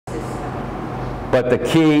but the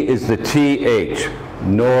key is the TH.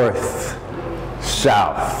 North,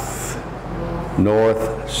 south.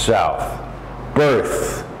 North, south.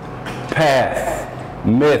 Birth, path,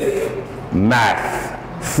 myth, math.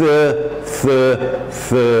 Path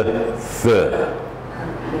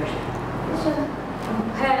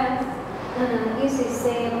is the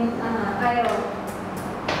same aisle.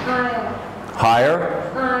 Higher?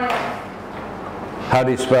 How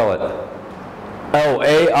do you spell it?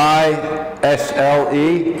 L-A-I-S-L-E?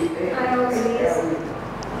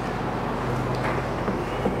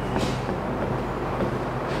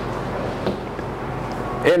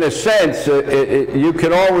 In a sense, you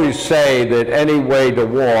can always say that any way to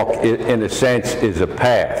walk, in a sense, is a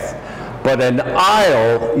path. But an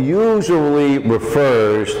aisle usually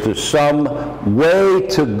refers to some way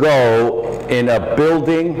to go in a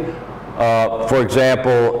building. For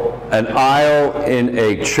example, an aisle in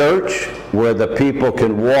a church where the people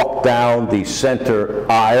can walk down the center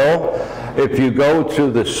aisle. If you go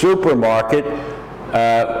to the supermarket,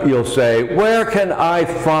 you'll say, where can I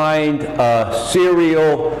find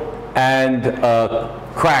cereal and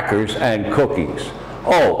crackers and cookies?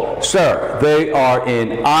 Oh, sir, they are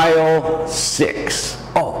in aisle 6.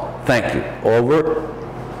 Oh, thank you. Over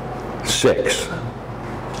 6.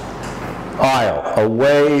 Aisle, a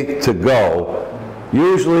way to go,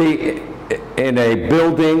 usually in a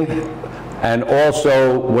building and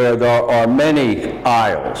also where there are many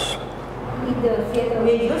aisles. In a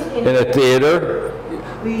theater.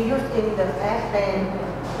 We use in the airplane,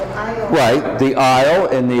 the aisle. Right, the aisle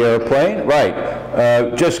in the airplane, right.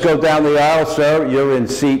 Just go down the aisle, sir, you're in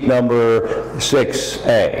seat number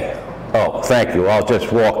 6A. Oh, thank you, I'll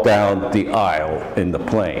just walk down the aisle in the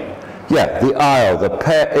plane. Yeah, the aisle, the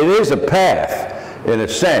path, it is a path in a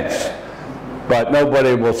sense, but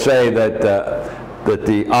nobody will say that, that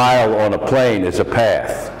the aisle on a plane is a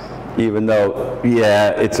path, even though,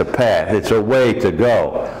 yeah, it's a path, it's a way to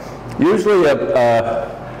go. Usually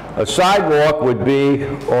a sidewalk would be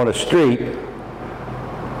on a street.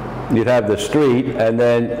 You'd have the street, and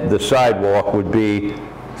then the sidewalk would be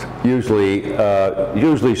usually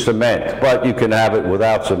cement, but you can have it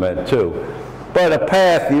without cement too. But a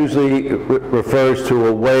path usually refers to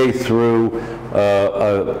a way through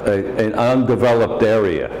an undeveloped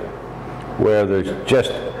area where there's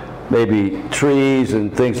just maybe trees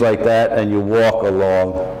and things like that, and you walk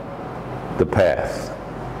along the path.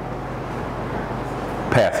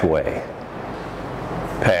 Pathway.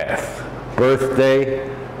 Path. Birthday,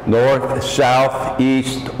 north, south,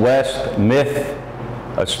 east, west, myth,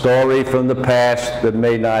 a story from the past that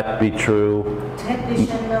may not be true.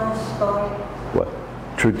 Traditional story. What?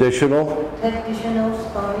 Traditional? Traditional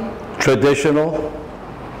story. Traditional?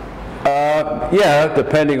 Yeah,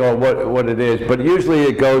 depending on what it is, but usually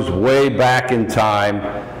it goes way back in time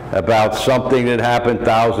about something that happened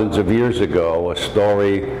thousands of years ago, a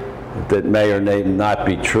story that may or may not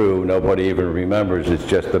be true, nobody even remembers, it's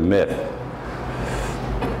just a myth.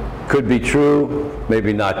 Could be true,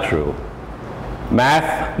 maybe not true.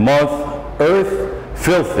 Math, month, earth,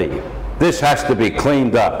 filthy. This has to be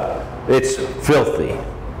cleaned up. It's filthy.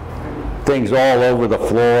 Things all over the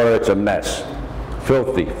floor, it's a mess.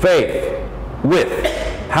 Filthy. Faith, width.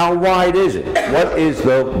 How wide is it? What is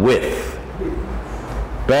the width?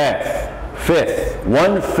 Bath, fifth,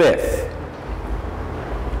 1/5.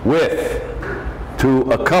 With, to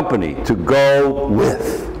accompany, to go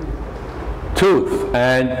with. Tooth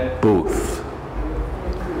and booth.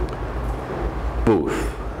 Booth.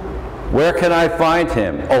 Where can I find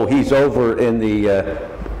him? Oh, he's over in the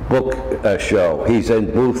book show. He's in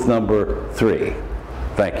booth number 3.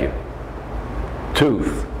 Thank you.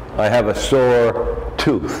 Tooth. I have a sore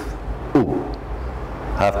tooth. Ooh.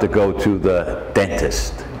 I have to go to the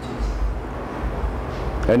dentist.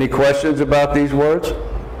 Any questions about these words?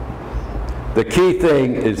 The key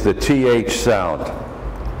thing is the TH sound.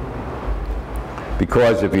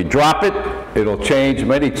 Because if you drop it, it'll change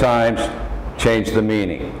many times, change the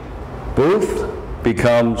meaning. Booth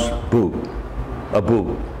becomes boot. A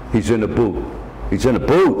boot. He's in a boot. He's in a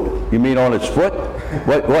boot. You mean on his foot?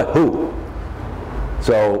 What? Who?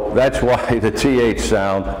 So that's why the TH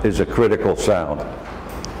sound is a critical sound.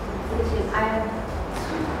 I'm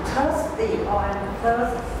thirsty or I'm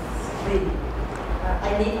thirsty.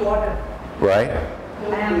 I need water. Right?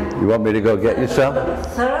 You want me to go get you some?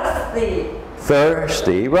 Thirsty.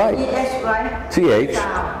 Thirsty, right. TH, right? TH.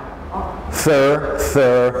 Thir,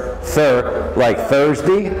 like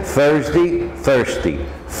Thursday, thirsty. Thursday.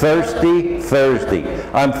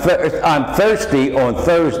 I'm thirsty on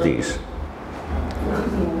Thursdays.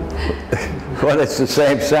 Well, it's the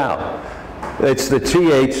same sound. It's the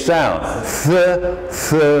TH sound. Th.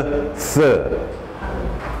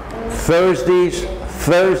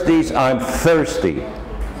 Thursdays, I'm thirsty.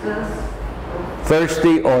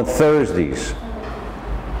 Thirsty on Thursdays.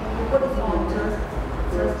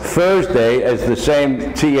 Thursday is the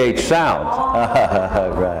same TH sound.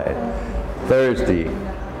 Right. Thursday.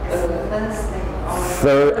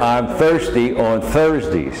 I'm thirsty on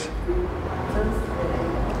Thursdays.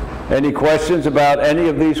 Any questions about any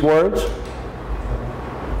of these words?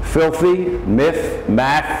 Filthy, myth,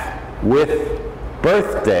 math, with,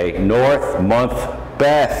 birthday, north, month,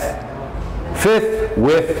 bath. Fifth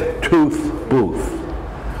with, tooth, booth.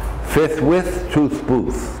 Fifth with, tooth,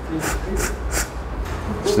 booth.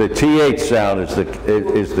 The TH sound is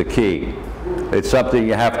the key. It's something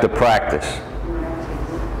you have to practice.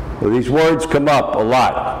 Well, these words come up a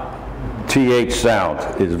lot. TH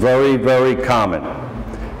sound is very, very common.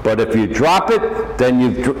 But if you drop it, then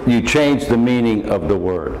you change the meaning of the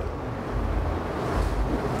word.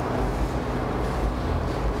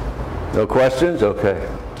 No questions? Okay.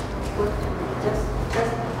 Just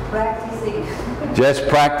practicing. Just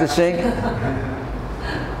practicing?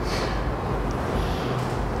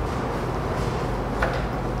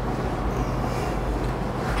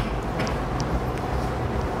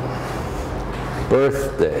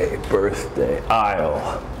 Birthday,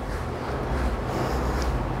 aisle.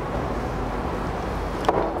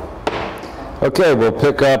 Okay, we'll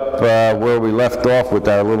pick up where we left off with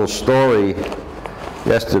our little story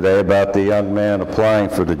yesterday about the young man applying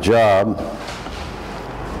for the job.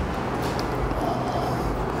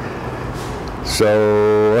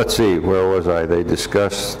 So let's see, where was I? They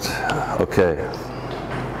discussed, okay.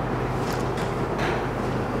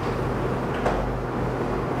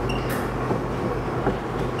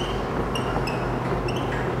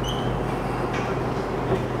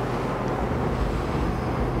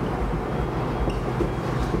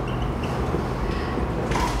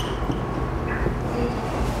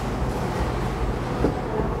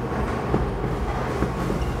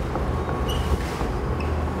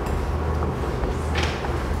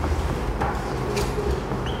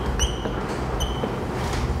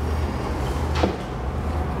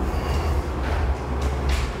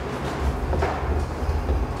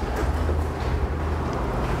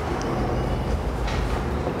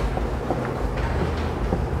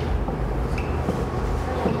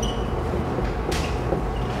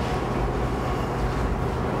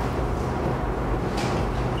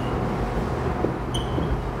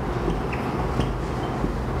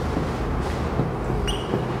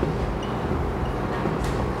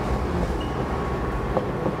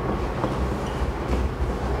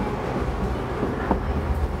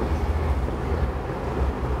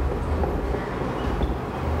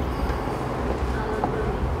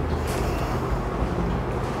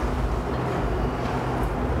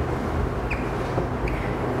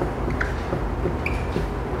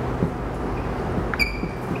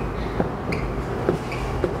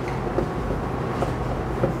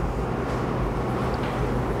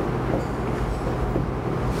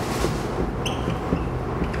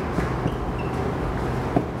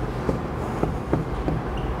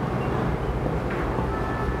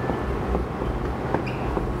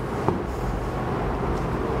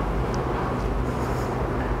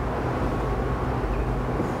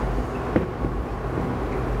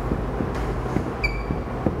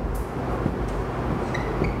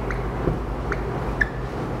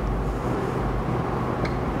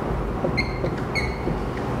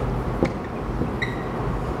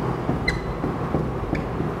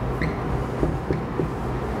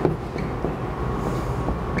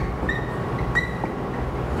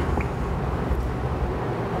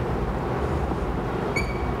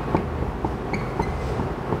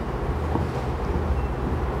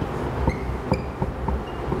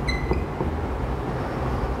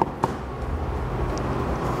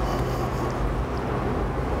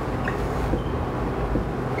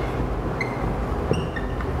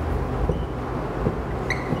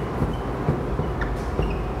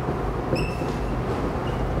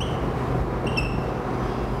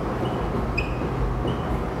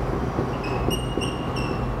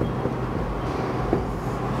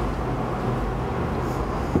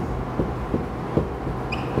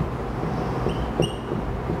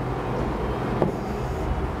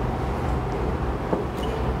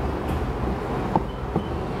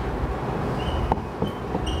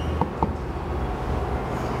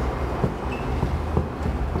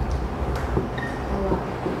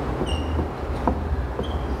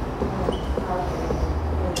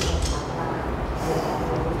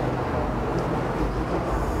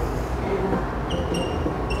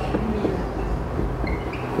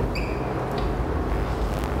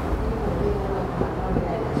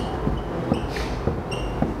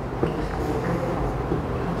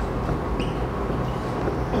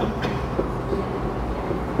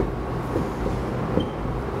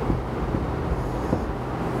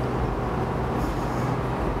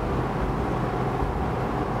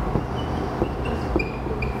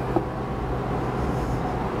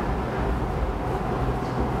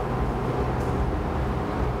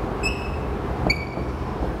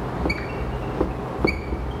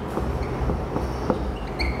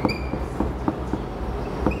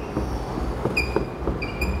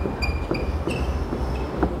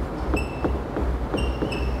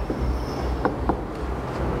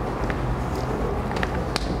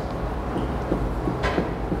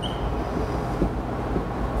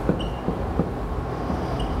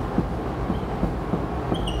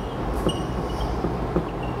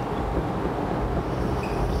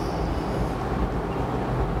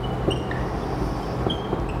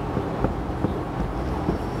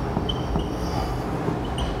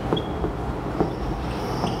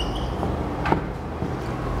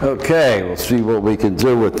 Okay, we'll see what we can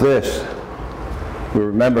do with this. We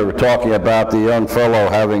remember we're talking about the young fellow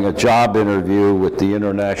having a job interview with the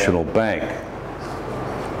International Bank.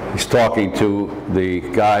 He's talking to the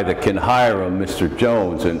guy that can hire him, Mr.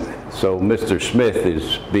 Jones, and so Mr. Smith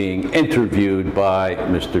is being interviewed by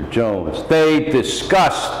Mr. Jones. They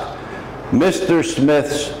discussed Mr.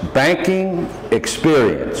 Smith's banking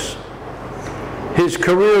experience, his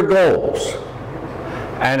career goals,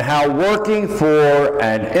 and how working for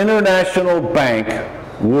an international bank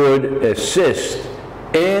would assist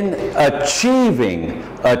in achieving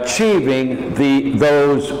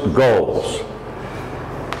those goals.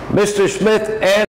 Mr. Smith